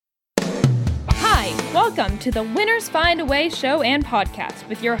Hi, welcome to the Winners Find a Way show and podcast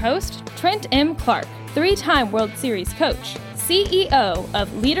with your host, Trent M. Clark, three-time World Series coach, CEO of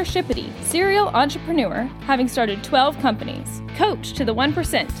Leadershipity, serial entrepreneur, having started 12 companies, coach to the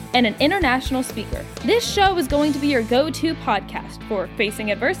 1%, and an international speaker. This show is going to be your go-to podcast for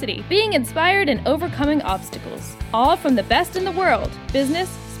facing adversity, being inspired, and overcoming obstacles, all from the best in the world, business,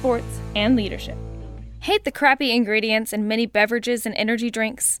 sports, and leadership. Hate the crappy ingredients in many beverages and energy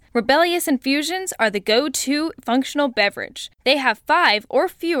drinks? Rebellious Infusions are the go-to functional beverage. They have 5 or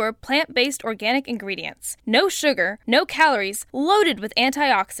fewer plant-based organic ingredients, no sugar, no calories, loaded with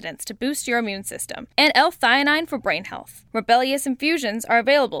antioxidants to boost your immune system, and L-theanine for brain health. Rebellious Infusions are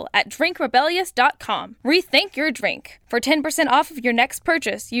available at drinkrebellious.com. Rethink your drink. For 10% off of your next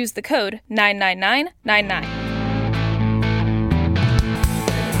purchase, use the code 99999.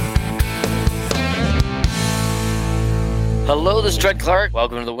 Hello, this is Trent Clark.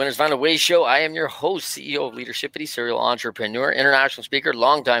 Welcome to the Winners Find a Way show. I am your host, CEO of Leadershipity, serial entrepreneur, international speaker,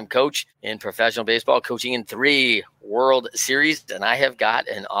 longtime coach in professional baseball, coaching in 3 World Series. And I have got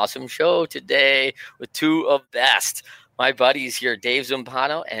an awesome show today with 2 of best. My buddies here, Dave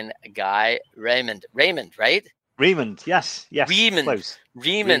Zumpano and Guy Remond. Remond, right? Remond, yes. Remond. Close.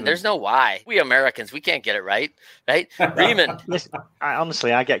 Remond. There's no Y. We Americans, we can't get it right? Remond. Listen,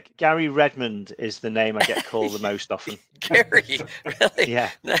 I get Gary Redmond is the name I get called the most often. Gary, really? Yeah.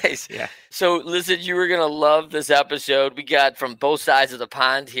 Nice. Yeah. So listen, you were going to love this episode. We got from both sides of the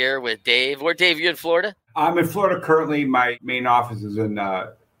pond here with Dave. Where, Dave, you in Florida? I'm in Florida currently. My main office is in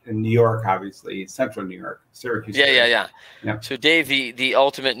New York, obviously, central New York, Syracuse. Yeah. Yep. So Dave, the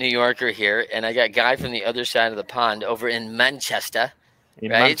ultimate New Yorker here, and I got Guy from the other side of the pond over in Manchester. In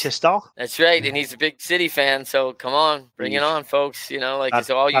right? Manchester? That's right. And he's a big City fan. So come on, bring it on, folks. You know,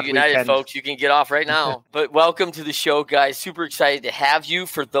 so all you United weekend. Folks, you can get off right now. But welcome to the show, guys. Super excited to have you.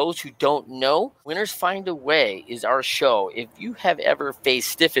 For those who don't know, Winners Find a Way is our show. If you have ever faced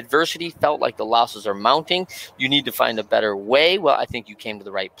stiff adversity, felt like the losses are mounting, you need to find a better way. Well, I think you came to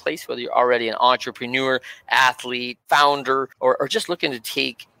the right place, whether you're already an entrepreneur, athlete, founder, or just looking to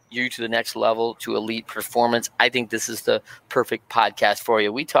take you to the next level, to elite performance. I think this is the perfect podcast for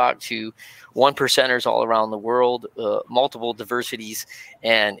you. We talk to 1%ers all around the world, multiple diversities,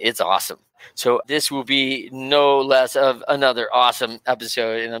 and it's awesome. So this will be no less of another awesome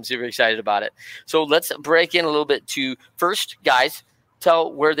episode, and I'm super excited about it. So let's break in a little bit to first, guys,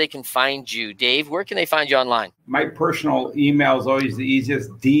 tell where they can find you. Dave, where can they find you online? My personal email is always the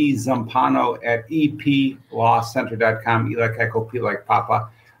easiest, dzumpano@eplawcenter.com, E like Echo, P like Papa.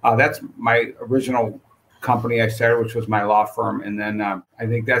 That's my original company I started, which was my law firm. And then I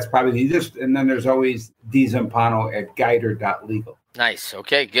think that's probably the easiest. And then there's always dzumpano@guider.legal. Nice.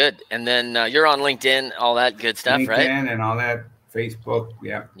 Okay, good. And then you're on LinkedIn, all that good stuff, LinkedIn right? and all that, Facebook.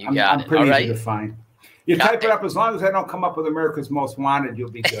 Yeah. I'm pretty all easy to find. You type it up, as long as I don't come up with America's Most Wanted, you'll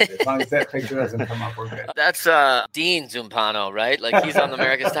be good. As long as that picture doesn't come up, we're good. That's Dean Zumpano, right? Like he's on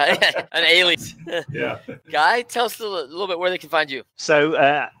America's Time, an alias. Yeah. Guy, tell us a little bit where they can find you. So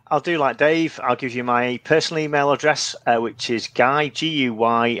I'll do like Dave. I'll give you my personal email address, which is Guy,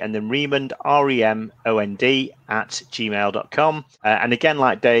 Guy, and then Remond, Remond, @gmail.com. And again,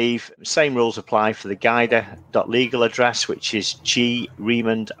 like Dave, same rules apply for the guider.legal address, which is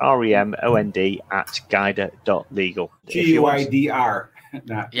Remond, Remond, @guider.legal. GUIDR.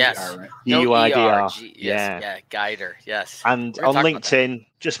 Not Yes. DR, right? GUIDR. Yeah, Guider. Yes. And We're on gonna talk about LinkedIn,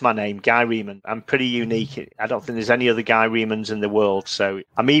 just my name, Guy Remond. I'm pretty unique. I don't think there's any other Guy Remonds in the world. So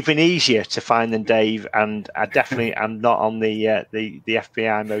I'm even easier to find than Dave. And I definitely am not on the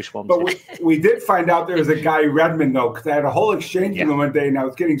FBI most wanted. But we did find out there was a Guy Redmond, though, because I had a whole exchange with him one day, and I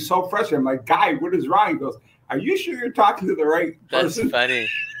was getting so frustrated. I'm like, Guy, what is wrong? He goes, are you sure you're talking to the right person? That's funny.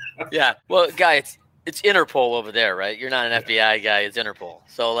 Yeah. Well, Guy, it's Interpol over there, right? You're not an FBI guy. It's Interpol.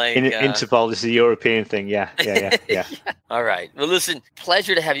 So like Interpol is a European thing. Yeah. All right. Well, listen,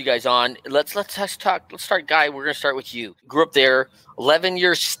 pleasure to have you guys on. Let's talk. Let's start, Guy. We're going to start with you. Grew up there,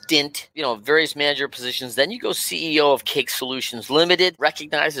 11-year stint, various manager positions. Then you go CEO of Cake Solutions Limited,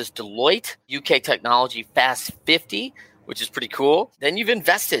 recognized as Deloitte, UK Technology Fast 50, which is pretty cool. Then you've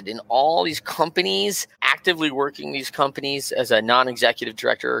invested in all these companies, actively working these companies as a non-executive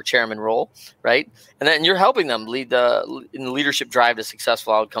director or chairman role, right? And then you're helping them lead in the leadership drive to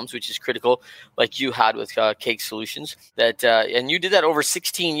successful outcomes, which is critical, like you had with Cake Solutions. And you did that over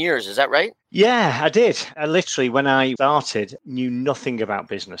 16 years. Is that right? Yeah, I did. I literally, when I started, knew nothing about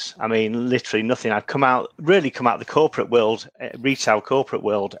business. I mean, literally nothing. I'd come out the corporate world, retail corporate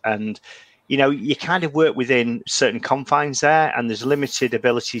world, and you kind of work within certain confines there, and there's limited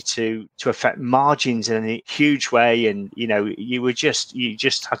ability to affect margins in a huge way. And, you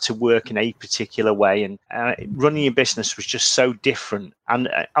just had to work in a particular way, and running your business was just so different. And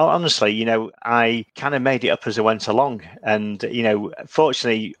honestly, I kind of made it up as I went along. And,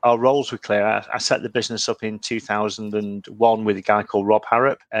 fortunately, our roles were clear. I set the business up in 2001 with a guy called Rob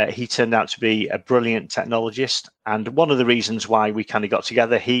Harrop. He turned out to be a brilliant technologist. And one of the reasons why we kind of got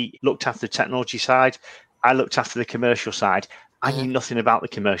together, he looked after the technology side. I looked after the commercial side. I knew nothing about the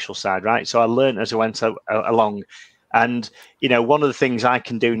commercial side, right? So I learned as I went along. And, one of the things I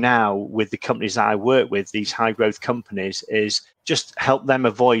can do now with the companies that I work with, these high growth companies, is just help them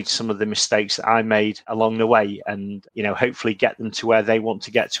avoid some of the mistakes that I made along the way, and, hopefully get them to where they want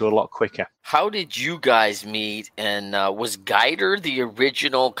to get to a lot quicker. How did you guys meet? And was Guider the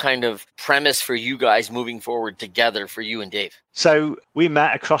original kind of premise for you guys moving forward together, for you and Dave? So we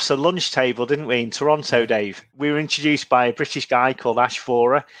met across a lunch table, didn't we, in Toronto, Dave? We were introduced by a British guy called Ash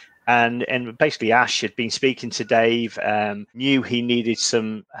Forer. And basically, Ash had been speaking to Dave, knew he needed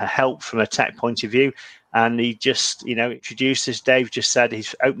some help from a tech point of view. And he just, introduced us. Dave just said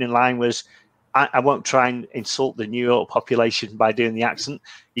his opening line was, I won't try and insult the New York population by doing the accent.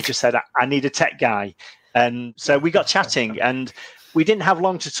 He just said, I need a tech guy. And so we got chatting, and we didn't have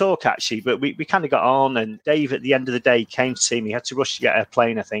long to talk, actually, but we kind of got on. And Dave, at the end of the day, came to see me. He had to rush to get a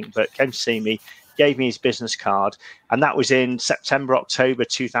plane, I think, but came to see me, gave me his business card. And that was in September, October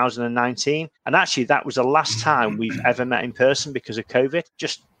 2019. And actually, that was the last time we've ever met in person because of COVID.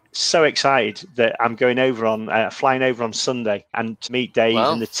 Just so excited that I'm going over flying over on Sunday and to meet Dave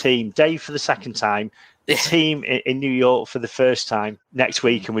and the team. Dave for the second time, the team in New York for the first time next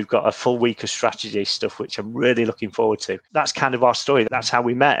week. And we've got a full week of strategy stuff, which I'm really looking forward to. That's kind of our story. That's how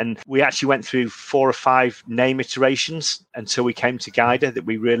we met. And we actually went through 4 or 5 name iterations until we came to Guider that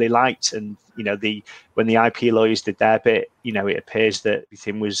we really liked. And, when the IP lawyers did their bit, it appears that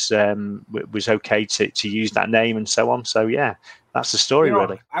everything was okay to use that name and so on. So, yeah. That's the story,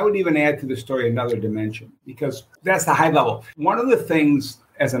 really. I would even add to the story another dimension, because that's the high level. One of the things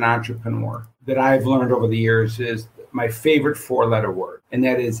as an entrepreneur that I've learned over the years is my favorite 4-letter word, and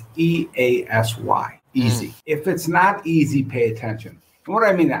that is EASY, easy. If it's not easy, pay attention. And what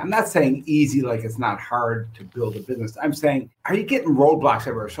I mean, I'm not saying easy like it's not hard to build a business. I'm saying, are you getting roadblocks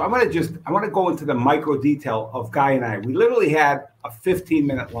everywhere? So I want to go into the micro detail of Guy and I. We literally had a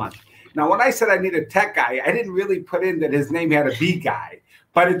 15-minute lunch. Now, when I said I need a tech guy, I didn't really put in that his name had to be Guy,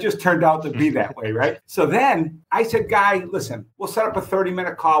 but it just turned out to be that way, right? So then I said, Guy, listen, we'll set up a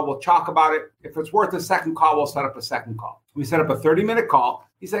 30-minute call. We'll talk about it. If it's worth a second call, we'll set up a second call. We set up a 30-minute call.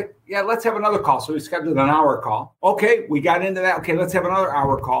 He's like, yeah, let's have another call. So we scheduled an hour call. Okay, we got into that. Okay, let's have another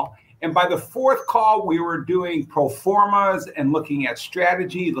hour call. And by the 4th call, we were doing pro formas and looking at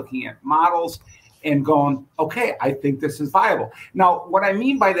strategy, looking at models, and going, okay, I think this is viable. Now, what I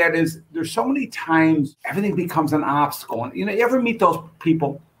mean by that is there's so many times everything becomes an obstacle. And, you ever meet those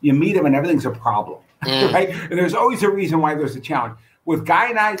people, you meet them and everything's a problem, right? And there's always a reason why there's a challenge. With Guy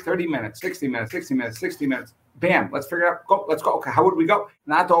and I, 30 minutes, 60 minutes, 60 minutes, 60 minutes, bam, let's figure out, let's go. Okay, how would we go?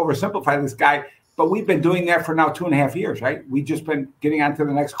 Not to oversimplify this, Guy, but we've been doing that for now 2.5 years, right? We've just been getting on to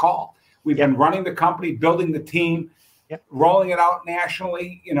the next call. We've been running the company, building the team, rolling it out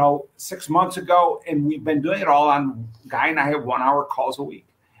nationally, 6 months ago, and we've been doing it all on Guy and I have 1-hour calls a week.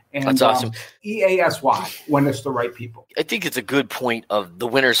 And that's awesome. EASY, when it's the right people. I think it's a good point of the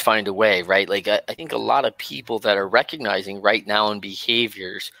winners find a way, right? Like I think a lot of people that are recognizing right now in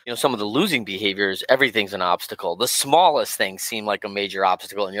behaviors, some of the losing behaviors, everything's an obstacle. The smallest things seem like a major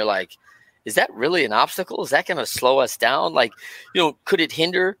obstacle. And you're like, is that really an obstacle? Is that going to slow us down? Like, could it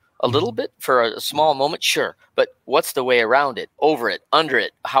hinder a little bit for a small moment? Sure. But what's the way around it, over it, under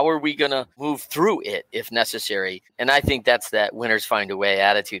it? How are we going to move through it if necessary? And I think that's that winners find a way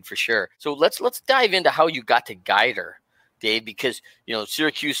attitude for sure. So let's dive into how you got to Guider, Dave, because,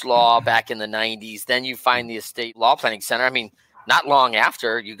 Syracuse law back in the 90s, then you find the Estate Law Planning Center. I mean, not long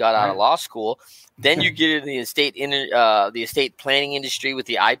after you got out of law school, then you get in the estate planning industry with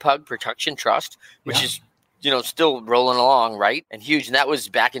the IPUG Protection Trust, which is still rolling along, right? And huge. And that was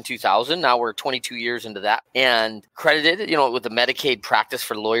back in 2000. Now we're 22 years into that. And credited, with the Medicaid practice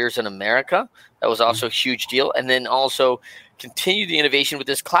for lawyers in America. That was also a huge deal. And then also continue the innovation with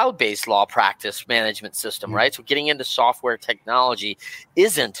this cloud-based law practice management system, right? So getting into software technology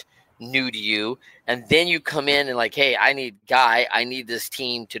isn't new to you. And then you come in and like, hey, I need this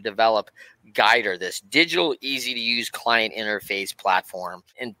team to develop Guider, this digital, easy-to-use client interface platform.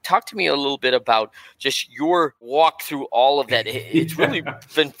 And talk to me a little bit about just your walk through all of that. It's really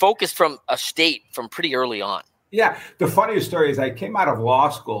been focused from pretty early on. Yeah. The funniest story is I came out of law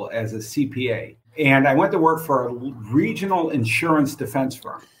school as a CPA. And I went to work for a regional insurance defense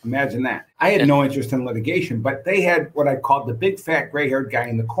firm. Imagine that. I had no interest in litigation, but they had what I called the big fat gray-haired guy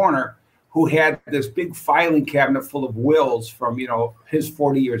in the corner who had this big filing cabinet full of wills from, his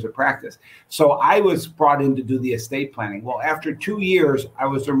 40 years of practice. So I was brought in to do the estate planning. Well, after 2 years, I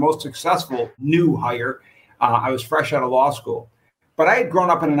was their most successful new hire. I was fresh out of law school. But I had grown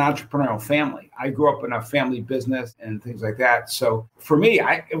up in an entrepreneurial family. I grew up in a family business and things like that. So for me,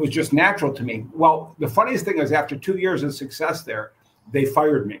 it was just natural to me. Well, the funniest thing is after 2 years of success there, they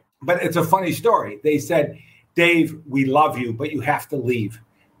fired me. But it's a funny story. They said, Dave, we love you, but you have to leave.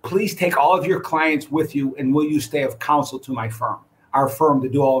 Please take all of your clients with you and will you stay of counsel to our firm to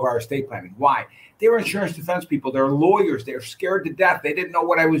do all of our estate planning. Why? They were insurance defense people. They're lawyers. They're scared to death. They didn't know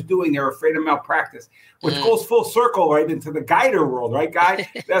what I was doing. They were afraid of malpractice, which goes full circle right into the guider world, right, Guy?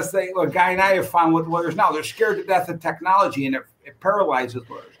 That's what Guy and I have found with lawyers now. They're scared to death of technology, and it paralyzes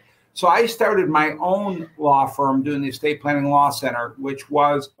lawyers. So I started my own law firm doing the Estate Planning Law Center, which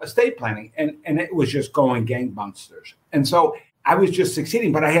was estate planning, and it was just going gangbusters. And so I was just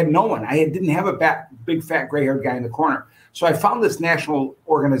succeeding, but I had no one. I didn't have a big fat gray-haired guy in the corner. So I found this national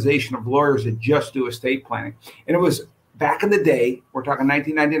organization of lawyers that just do estate planning. And it was back in the day, we're talking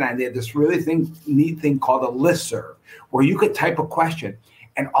 1999, they had this really neat thing called a listserv, where you could type a question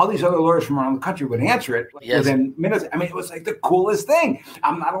and all these other lawyers from around the country would answer it within minutes. I mean, it was like the coolest thing.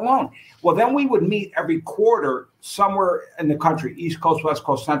 I'm not alone. Well, then we would meet every quarter somewhere in the country, East Coast, West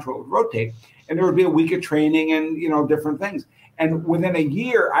Coast, Central, it would rotate. And there would be a week of training and, different things. And within a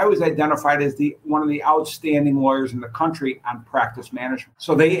year, I was identified as one of the outstanding lawyers in the country on practice management.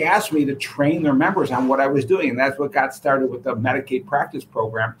 So they asked me to train their members on what I was doing. And that's what got started with the Medicaid practice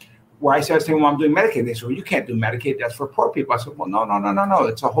program, where I started saying, well, I'm doing Medicaid. They said, well, you can't do Medicaid. That's for poor people. I said, well, no.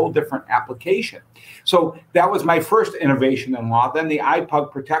 It's a whole different application. So that was my first innovation in law. Then the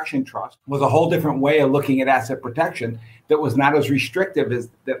IPUG Protection Trust was a whole different way of looking at asset protection that was not as restrictive as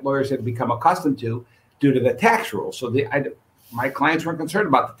that lawyers had become accustomed to due to the tax rules. So my clients weren't concerned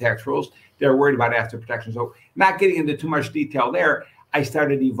about the tax rules. They were worried about asset protection. So not getting into too much detail there, I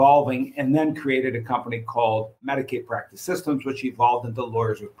started evolving and then created a company called Medicaid Practice Systems, which evolved into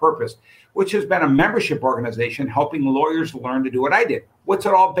Lawyers with Purpose, which has been a membership organization helping lawyers learn to do what I did. What's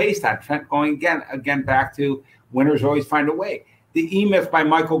it all based on? Going again back to winners always find a way. The E-Myth by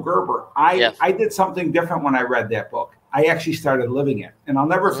Michael Gerber. I did something different when I read that book. I actually started living it. And I'll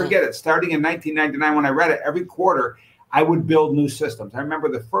never forget it. Starting in 1999 when I read it, every quarter, I would build new systems. I remember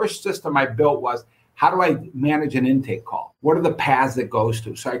the first system I built was, how do I manage an intake call? What are the paths that goes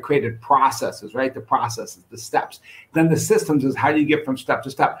to? So I created processes, right? The processes, the steps. Then the systems is how do you get from step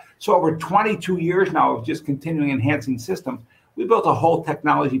to step? So over 22 years now of just continuing enhancing systems, we built a whole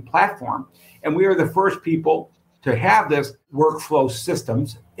technology platform. And we are the first people to have this workflow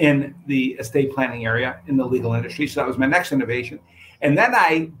systems in the estate planning area in the legal industry. So that was my next innovation. And then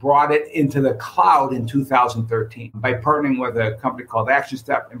I brought it into the cloud in 2013 by partnering with a company called Action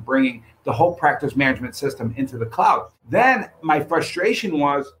Step and bringing the whole practice management system into the cloud. Then my frustration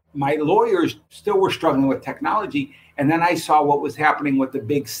was my lawyers still were struggling with technology. And then I saw what was happening with the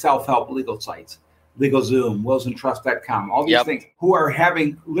big self-help legal sites, LegalZoom, WillsandTrust.com, all these things, who are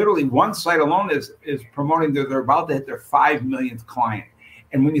having literally one site alone is promoting that they're about to hit their 5 millionth client.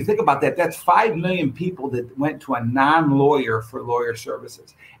 And when you think about that, that's 5 million people that went to a non-lawyer for lawyer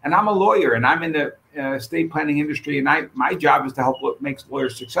services. And I'm a lawyer, and I'm in the estate planning industry, and my job is to help what makes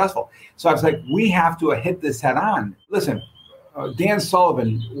lawyers successful. So I was like, we have to hit this head on. Listen, Dan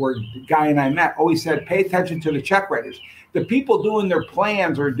Sullivan, where the guy and I met, always said, pay attention to the check writers. The people doing their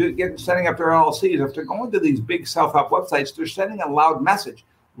plans or setting up their LLCs, if they're going to these big self-help websites, they're sending a loud message.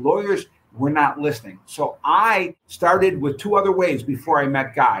 Lawyers, we're not listening. So I started with 2 other ways before I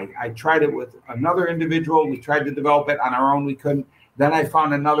met Guy. I tried it with another individual. We tried to develop it on our own. We couldn't. Then I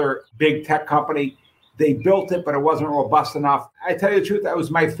found another big tech company. They built it, but it wasn't robust enough. I tell you the truth, that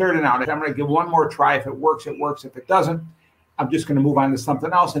was my third and out. I'm going to give one more try. If it works, it works. If it doesn't, I'm just going to move on to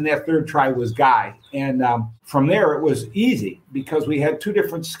something else. And that third try was Guy. And from there, it was easy because we had 2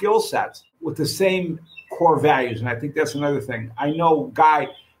 different skill sets with the same core values. And I think that's another thing. I know Guy.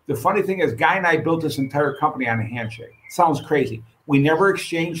 The funny thing is, Guy and I built this entire company on a handshake. Sounds crazy. We never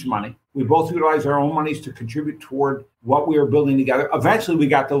exchanged money. We both utilized our own monies to contribute toward what we were building together. Eventually, we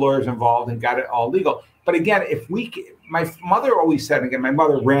got the lawyers involved and got it all legal. But again, my mother always said, again, my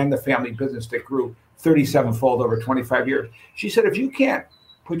mother ran the family business that grew 37-fold over 25 years. She said, if you can't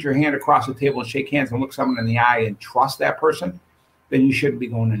put your hand across the table and shake hands and look someone in the eye and trust that person, then you shouldn't be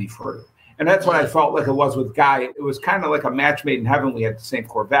going any further. And that's what I felt like it was with Guy. It was kind of like a match made in heaven. We had the same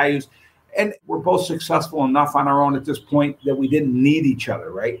core values. And we're both successful enough on our own at this point that we didn't need each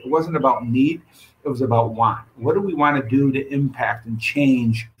other, right? It wasn't about need. It was about want. What do we want to do to impact and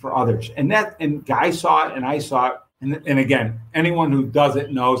change for others? And Guy saw it and I saw it. And again, anyone who does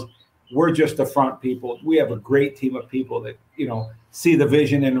it knows we're just the front people. We have a great team of people that, see the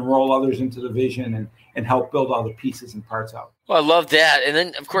vision and enroll others into the vision and help build all the pieces and parts out. Well, I love that. And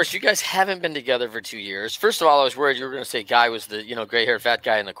then, of course, you guys haven't been together for 2 years. First of all, I was worried you were going to say Guy was the, gray-haired fat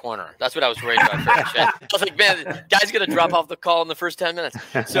guy in the corner. That's what I was worried about first. I was like, man, Guy's going to drop off the call in the first 10 minutes.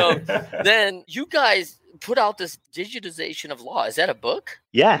 So then you guys put out this digitization of law. Is that a book?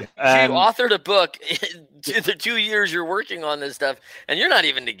 Yeah. You authored a book in the 2 years you're working on this stuff, and you're not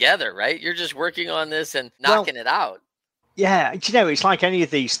even together, right? You're just working on this and knocking it out. Yeah, it's like any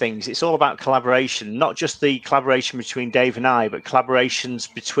of these things. It's all about collaboration, not just the collaboration between Dave and I, but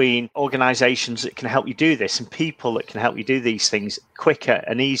collaborations between organizations that can help you do this and people that can help you do these things quicker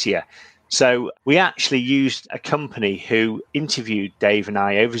and easier. So we actually used a company who interviewed Dave and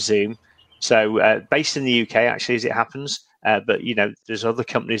I over Zoom. So based in the UK, actually, as it happens. But, there's other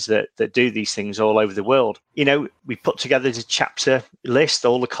companies that do these things all over the world. We put together the chapter list,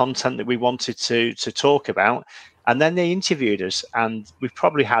 all the content that we wanted to talk about. And then they interviewed us, and we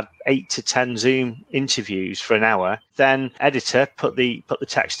probably had 8 to 10 Zoom interviews for an hour. Then editor put the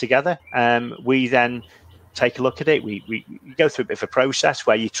text together. We then take a look at it. We go through a bit of a process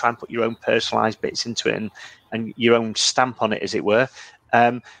where you try and put your own personalized bits into it and your own stamp on it, as it were.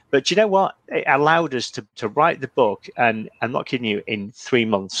 But you know what? It allowed us to write the book, and I'm not kidding you, in 3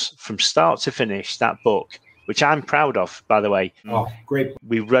 months from start to finish, that book, which I'm proud of, by the way. Oh, great.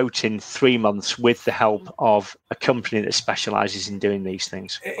 We wrote in 3 months with the help of a company that specializes in doing these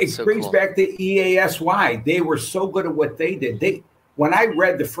things. It brings back the EASY. They were so good at what they did. When I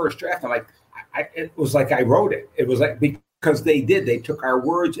read the first draft, it was like I wrote it. It was like, because they took our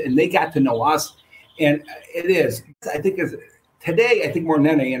words and they got to know us. And it is, I think today, I think more than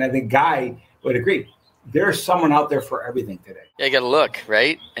any, and I think Guy would agree, there's someone out there for everything today. Yeah, you got to look,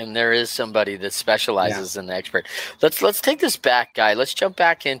 right? And there is somebody that specializes in the expert. Let's take this back, Guy. Let's jump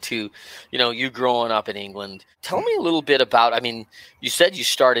back into, you growing up in England. Tell me a little bit about, you said you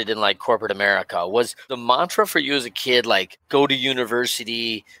started in like corporate America. Was the mantra for you as a kid, like go to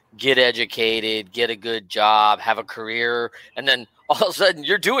university, get educated, get a good job, have a career, and then all of a sudden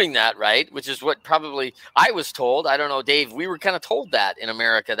you're doing that, right? Which is what probably I was told. I don't know, Dave, we were kind of told that in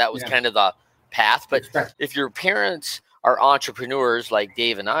America. That was kind of the path. But if your parents are entrepreneurs like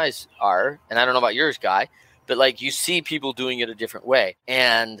Dave and I's are, and I don't know about yours, Guy, but like you see people doing it a different way.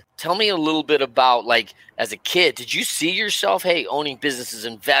 And tell me a little bit about, like, as a kid, did you see yourself, hey, owning businesses,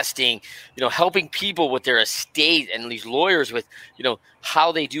 investing, helping people with their estate, and these lawyers with,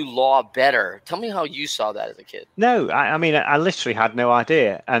 how they do law better? Tell me how you saw that as a kid. No, I literally had no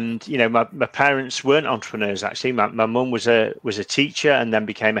idea. And, my parents weren't entrepreneurs, actually. My mum was a teacher and then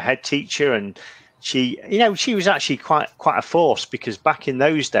became a head teacher. And she was actually quite a force, because back in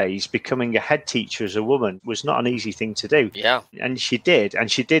those days, becoming a head teacher as a woman was not an easy thing to do. Yeah. And she did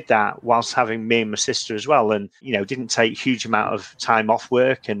that whilst having me and my sister as well. And, didn't take a huge amount of time off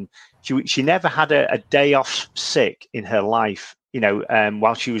work. And she never had a day off sick in her life,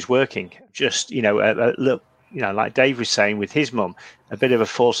 while she was working. Just, a little, like Dave was saying with his mum, a bit of a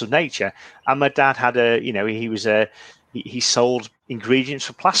force of nature. And my dad had he sold ingredients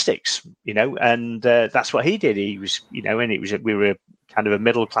for plastics, and that's what he did. He was, and we were kind of a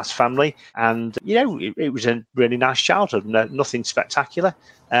middle class family, and it was a really nice childhood. Nothing spectacular,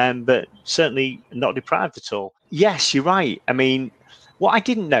 but certainly not deprived at all. Yes, you're right. What I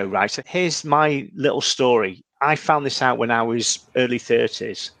didn't know, right? So here's my little story. I found this out when I was early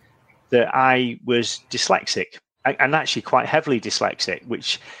 30s, that I was dyslexic, and actually quite heavily dyslexic,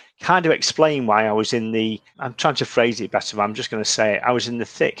 which kind of explain why I was I'm trying to phrase it better, but I'm just going to say it. I was in the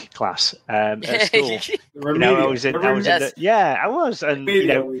thick class at school. I was in I was. And, we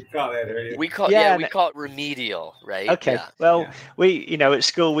call that. We call it remedial, right? Okay. Yeah. Well, we, at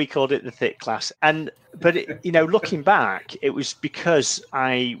school, we called it the thick class. But looking back, it was because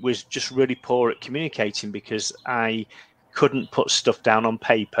I was just really poor at communicating, because I couldn't put stuff down on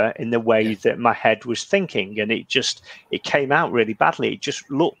paper in the way that my head was thinking, and it came out really badly. It just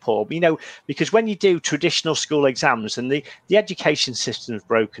looked poor, because when you do traditional school exams, and the education system is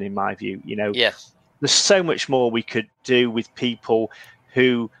broken, in my view, there's so much more we could do with people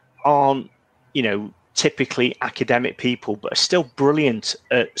who aren't, typically academic people, but are still brilliant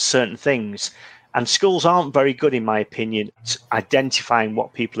at certain things. And schools aren't very good, in my opinion, at identifying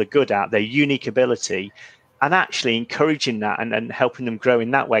what people are good at, their unique ability, and actually encouraging that and helping them grow in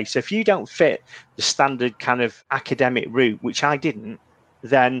that way. So if you don't fit the standard kind of academic route, which I didn't,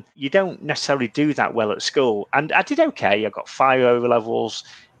 then you don't necessarily do that well at school. And I did okay. I got 5 over levels.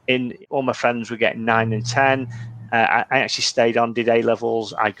 All my friends were getting 9 and 10. I actually stayed on, did A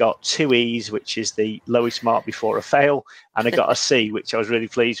levels. I got 2 E's, which is the lowest mark before a fail, and I got a C, which I was really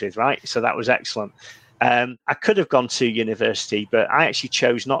pleased with. Right, so that was excellent. I could have gone to university, but I actually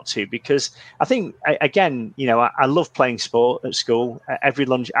chose not to because I think, again, I love playing sport at school. Every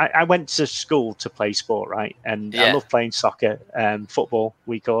lunch, I went to school to play sport, right? And I love playing soccer, football,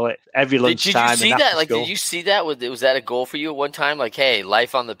 we call it. Every lunchtime. Did you see that? Like, did you see that? Was that a goal for you at one time? Like, hey,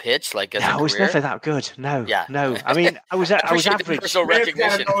 life on the pitch, like as a career? I was never that good. No. Yeah. No. I mean, I was average. Personal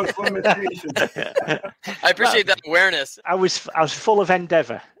recognition. I appreciate that awareness. I was full of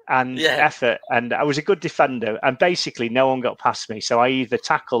endeavour and effort, and I was a good defender, and basically no one got past me, so I either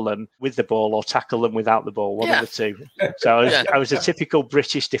tackle them with the ball or tackle them without the ball, one of the two. So I was a typical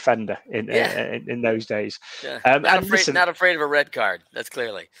British defender in those days. Not afraid of a red card, that's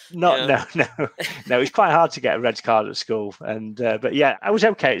clearly no, it's quite hard to get a red card at school, and but yeah, I was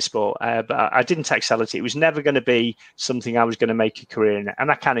okay at sport, but I didn't excel at it. It was never going to be something I was going to make a career in,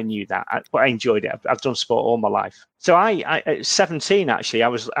 and I kind of knew that, but I enjoyed it. I've done sport all my life. So I at 17, actually, I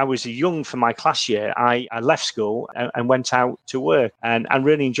was young for my class year. I left school and went out to work and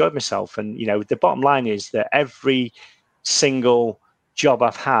really enjoyed myself. And, the bottom line is that every single job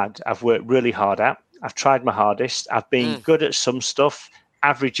I've had, I've worked really hard at. I've tried my hardest. I've been good at some stuff,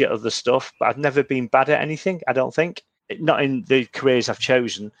 average at other stuff, but I've never been bad at anything, I don't think. Not in the careers I've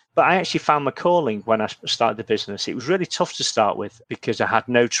chosen, but I actually found my calling when I started the business. It was really tough to start with because I had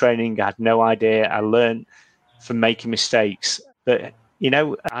no training. I had no idea. I learned from making mistakes, but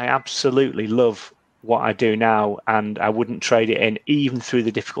I absolutely love what I do now, and I wouldn't trade it in even through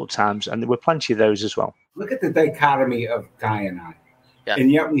the difficult times, and there were plenty of those as well. Look at the dichotomy of Guy and I,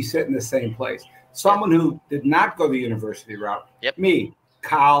 and yet we sit in the same place. Someone who did not go the university route, me,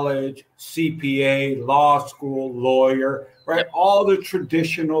 college, CPA, law school, lawyer, right? All the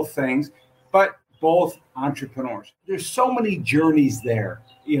traditional things, but both entrepreneurs. There's so many journeys there.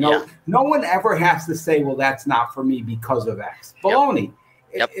 No one ever has to say, well, that's not for me because of X. Baloney.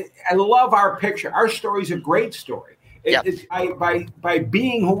 I love our picture. Our story is a great story. By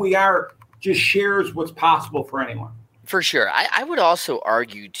being who we are, just shares what's possible for anyone. For sure. I would also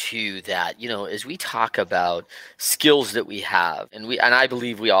argue, too, that, as we talk about skills that we have, and I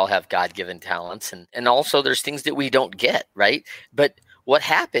believe we all have God-given talents, and also there's things that we don't get, right? But what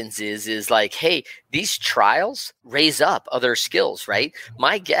happens is like, hey, these trials raise up other skills, right?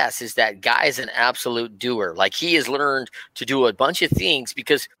 My guess is that Guy is an absolute doer. Like, he has learned to do a bunch of things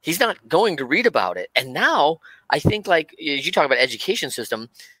because he's not going to read about it. And now I think, like, as you talk about education system,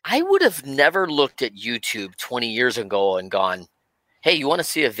 I would have never looked at YouTube 20 years ago and gone, hey, you want to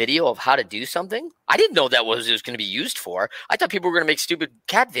see a video of how to do something? I didn't know that was going to be used for. I thought people were going to make stupid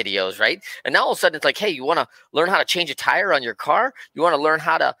cat videos, right? And now all of a sudden it's like, hey, you want to learn how to change a tire on your car? You want to learn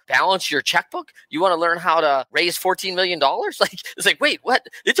how to balance your checkbook? You want to learn how to raise $14 million? Like, it's like, wait, what?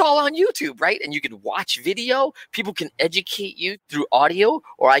 It's all on YouTube, right? And you can watch video. People can educate you through audio,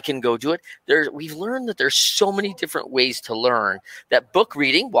 or I can go do it. We've learned that there's so many different ways to learn, that book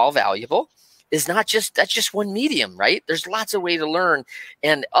reading, while valuable, is that's just one medium, right? There's lots of ways to learn,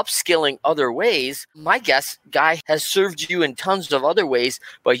 and upskilling other ways. My guess, Guy, has served you in tons of other ways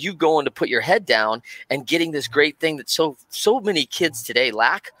by you going to put your head down and getting this great thing that so many kids today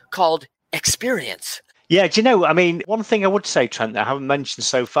lack, called experience. Yeah, do you know, I mean, one thing I would say, Trent, that I haven't mentioned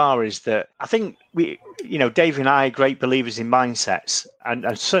so far is that I think Dave and I are great believers in mindsets. And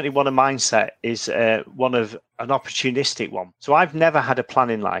certainly one of mindset is one of an opportunistic one. So I've never had a plan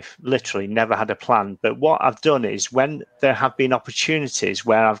in life, literally never had a plan. But what I've done is when there have been opportunities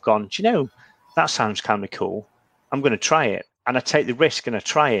where I've gone, do you know, that sounds kind of cool, I'm going to try it. And I take the risk and I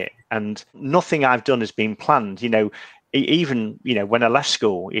try it. And nothing I've done has been planned, Even, when I left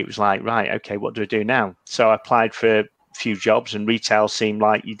school, it was like, right, okay, what do I do now? So I applied for a few jobs, and retail seemed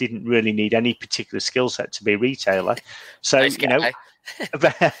like you didn't really need any particular skill set to be a retailer. So, nice guy.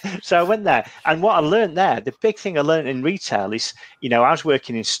 So I went there. And what I learned there, the big thing I learned in retail is, I was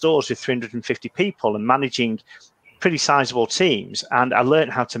working in stores with 350 people and managing pretty sizable teams. And I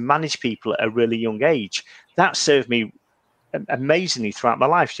learned how to manage people at a really young age. That served me amazingly throughout my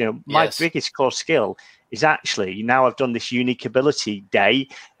life. My biggest core skill is actually, now I've done this unique ability day,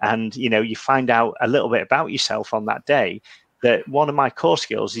 and you find out a little bit about yourself on that day, that one of my core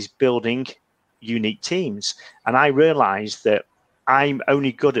skills is building unique teams. And I realized that I'm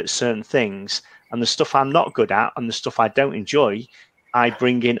only good at certain things, and the stuff I'm not good at and the stuff I don't enjoy, I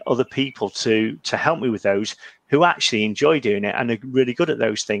bring in other people to help me with those who actually enjoy doing it and are really good at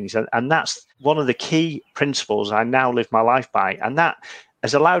those things. And that's one of the key principles I now live my life by. And that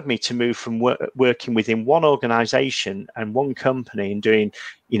has allowed me to move from working within one organization and one company and doing,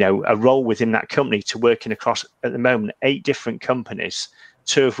 a role within that company to working across, at the moment, 8 different companies,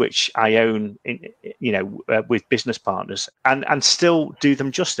 2 of which I own, with business partners, and still do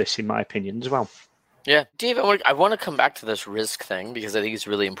them justice, in my opinion, as well. Yeah, Dave, I want to come back to this risk thing because I think it's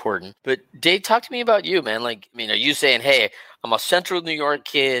really important. But Dave, talk to me about you, man. Are you saying, hey, I'm a Central New York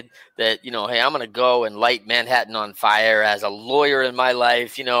kid that, hey, I'm going to go and light Manhattan on fire as a lawyer in my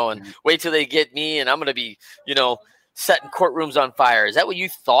life, and wait till they get me and I'm going to be, setting courtrooms on fire. Is that what you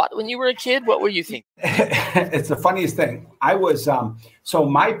thought when you were a kid? What were you thinking? It's the funniest thing. I was, so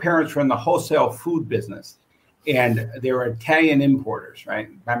my parents were in the wholesale food business, and they were Italian importers, right?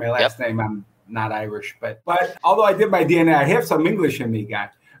 By my last name, I'm not Irish, but although I did my DNA, I have some English in me, guy.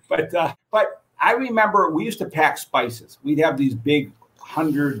 But I remember we used to pack spices. We'd have these big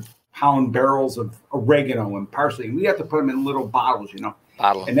 100-pound barrels of oregano and parsley. We had to put them in little bottles,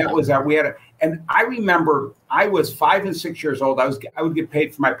 And that was and I remember I was 5 and 6 years old. I would get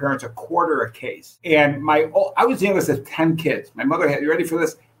paid for my parents $0.25 a case. And I was the youngest of 10 kids. My mother had, you ready for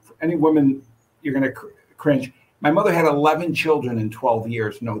this? For any women, you're going to cringe. My mother had 11 children in 12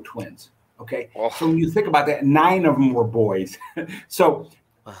 years, no twins. Okay. Oh. So when you think about that, 9 of them were boys. So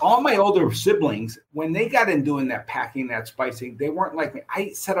all my older siblings, when they got in doing that packing, that spicing, they weren't like me. I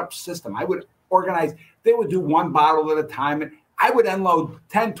set up system. I would organize. They would do 1 bottle at a time. And I would unload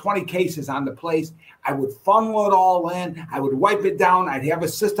 10, 20 cases on the place. I would funnel it all in. I would wipe it down. I'd have a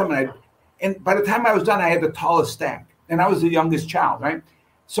system. And by the time I was done, I had the tallest stack. And I was the youngest child, right?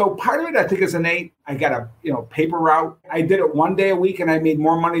 So part of it, I think, is innate. I got a paper route. I did it 1 day a week, and I made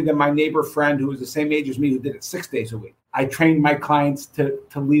more money than my neighbor friend who was the same age as me, who did it 6 days a week. I trained my clients to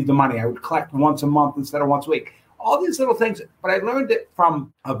leave the money. I would collect once a month instead of once a week. All these little things, but I learned it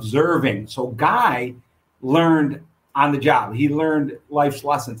from observing. So Guy learned on the job. He learned life's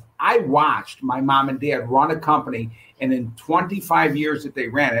lessons. I watched my mom and dad run a company, and in 25 years that they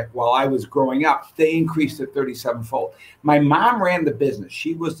ran it, while I was growing up, they increased it 37-fold. My mom ran the business.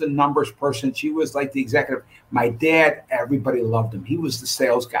 She was the numbers person. She was like the executive. My dad, everybody loved him. He was the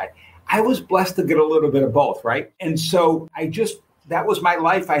sales guy. I was blessed to get a little bit of both, right? And so that was my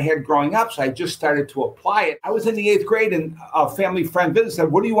life I had growing up. So I just started to apply it. I was in the 8th grade, and a family friend visited,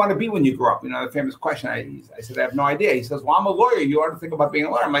 said, what do you want to be when you grow up? The famous question. I said, I have no idea. He says, well, I'm a lawyer. You ought to think about being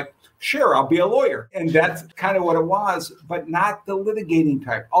a lawyer. I'm like, sure, I'll be a lawyer. And that's kind of what it was, but not the litigating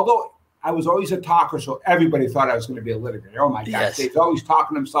type. Although I was always a talker, so everybody thought I was going to be a litigator. Oh my gosh, Dave's always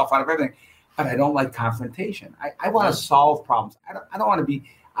talking himself out of everything. But I don't like confrontation. I want to solve problems. I don't want to be,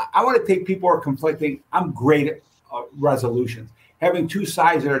 I want to take people who are conflicting. I'm great at resolutions. Having 2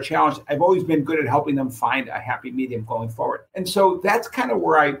 sides that are challenged, I've always been good at helping them find a happy medium going forward. And so that's kind of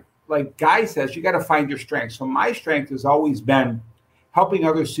where like Guy says, you got to find your strength. So my strength has always been helping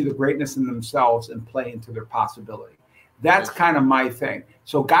others see the greatness in themselves and play into their possibility. That's kind of my thing.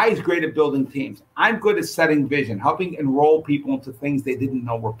 So Guy's great at building teams. I'm good at setting vision, helping enroll people into things they didn't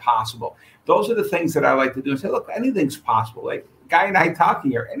know were possible. Those are the things that I like to do and say, look, anything's possible. Like Guy and I talking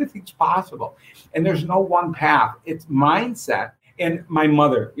here, anything's possible. And there's no one path. It's mindset. And my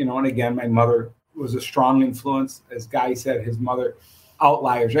mother, and again, my mother was a strong influence. As Guy said, his mother,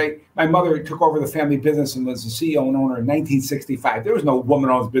 outliers, right? My mother took over the family business and was the CEO and owner in 1965. There was no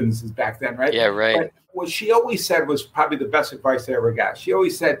woman-owned businesses back then, right? Yeah, right. But what she always said was probably the best advice I ever got. She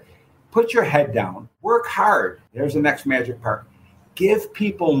always said, put your head down, work hard. There's the next magic part. Give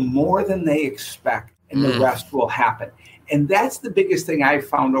people more than they expect, and the rest will happen. And that's the biggest thing I've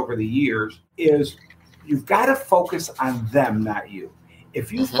found over the years is you've got to focus on them, not you.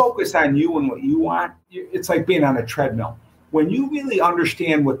 If you focus on you and what you want, it's like being on a treadmill. When you really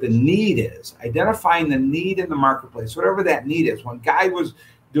understand what the need is, identifying the need in the marketplace, whatever that need is. When Guy was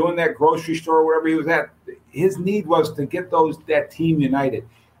doing that grocery store, wherever he was at, his need was to get that team united.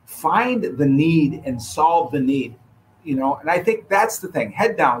 Find the need and solve the need, and I think that's the thing.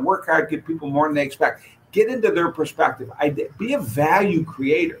 Head down, work hard, give people more than they expect. Get into their perspective. Be a value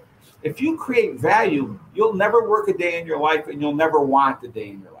creator. If you create value, you'll never work a day in your life, and you'll never want a day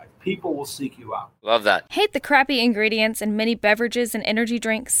in your life. People will seek you out. Love that. Hate the crappy ingredients in many beverages and energy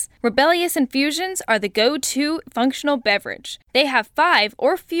drinks? Rebellious Infusions are the go-to functional beverage. They have 5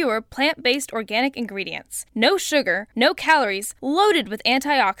 or fewer plant-based organic ingredients, no sugar, no calories, loaded with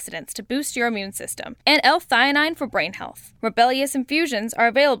antioxidants to boost your immune system, and L-theanine for brain health. Rebellious Infusions are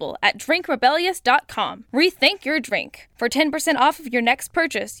available at drinkrebellious.com. Rethink your drink. For 10% off of your next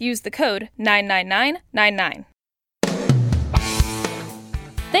purchase, use the code 99999.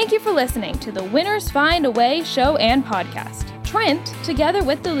 Thank you for listening to the Winners Find a Way show and podcast. Trent, together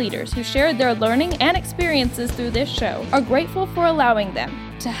with the leaders who shared their learning and experiences through this show, are grateful for allowing them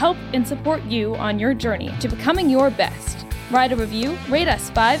to help and support you on your journey to becoming your best. Write a review, rate us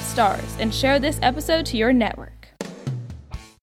 5 stars, and share this episode to your network.